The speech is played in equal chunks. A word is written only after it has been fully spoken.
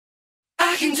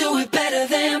can do it better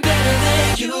than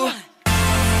you.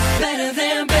 Better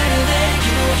than you.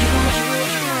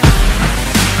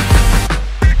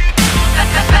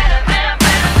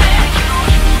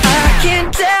 I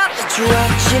can tell that you're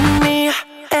watching me,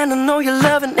 and I know you're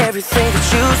loving everything that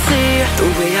you see. The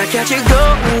way I got you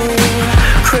going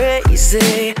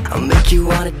crazy, I'll make you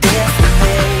wanna dance with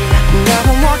me. Now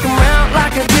I'm walking around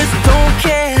like I just don't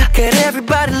care. Got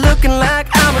everybody looking like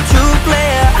I'm a true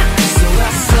player.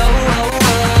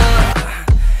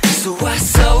 So I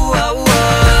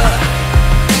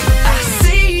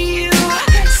see you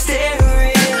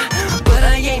staring, but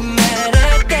I ain't mad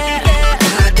at that.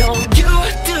 Why don't you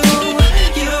do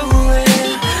you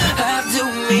and have to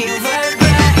me right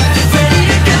back? Ready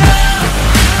to go?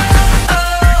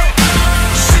 Oh,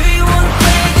 sure you wanna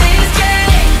play this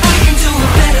game? I can do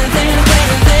it better than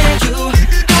you.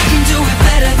 I can do it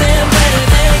better than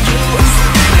you. So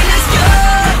baby, let's go.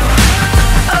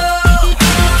 Oh,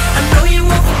 I know you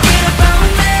won't forget about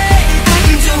me. I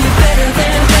can do it better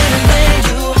than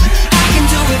you. I can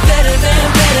do it better than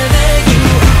you.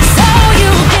 So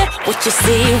you get what you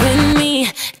see with me.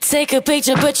 Take a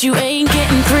picture, but you ain't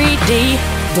getting 3D.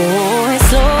 Boy,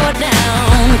 slow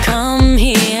down, come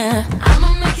here. I'ma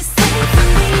make it safe for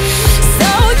me. So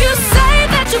you say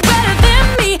that you're better than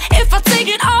me. If I take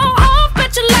it all off,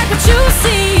 bet you like what you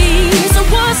see. So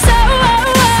what's up?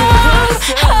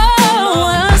 Oh,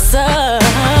 what's up?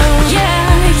 Yeah.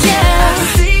 I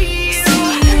see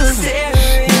you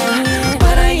staring,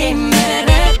 but I ain't mad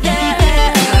at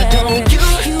that. Why don't you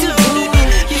do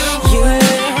you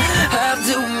have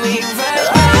to me right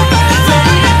back?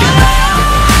 Ready to go?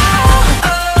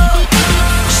 Oh,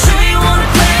 sure you wanna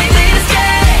play this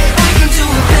game? I can do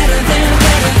it better than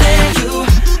you.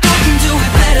 I can do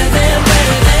it better than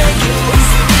you.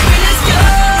 So baby, let's go.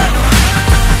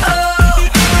 Oh,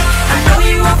 I know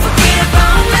you won't forget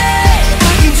about me.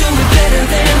 I can do it better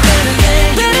than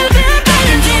you. I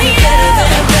can do it better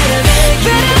than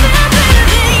you.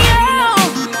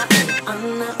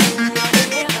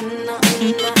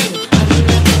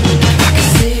 I can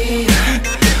see you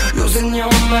losing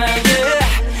your mind, yeah.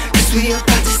 'Cause we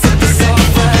about to set this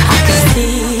off right. I can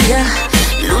see ya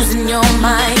losing your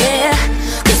mind, yeah.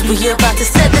 'Cause we about to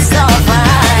set this off right.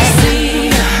 I see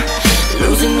ya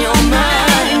losing your mind.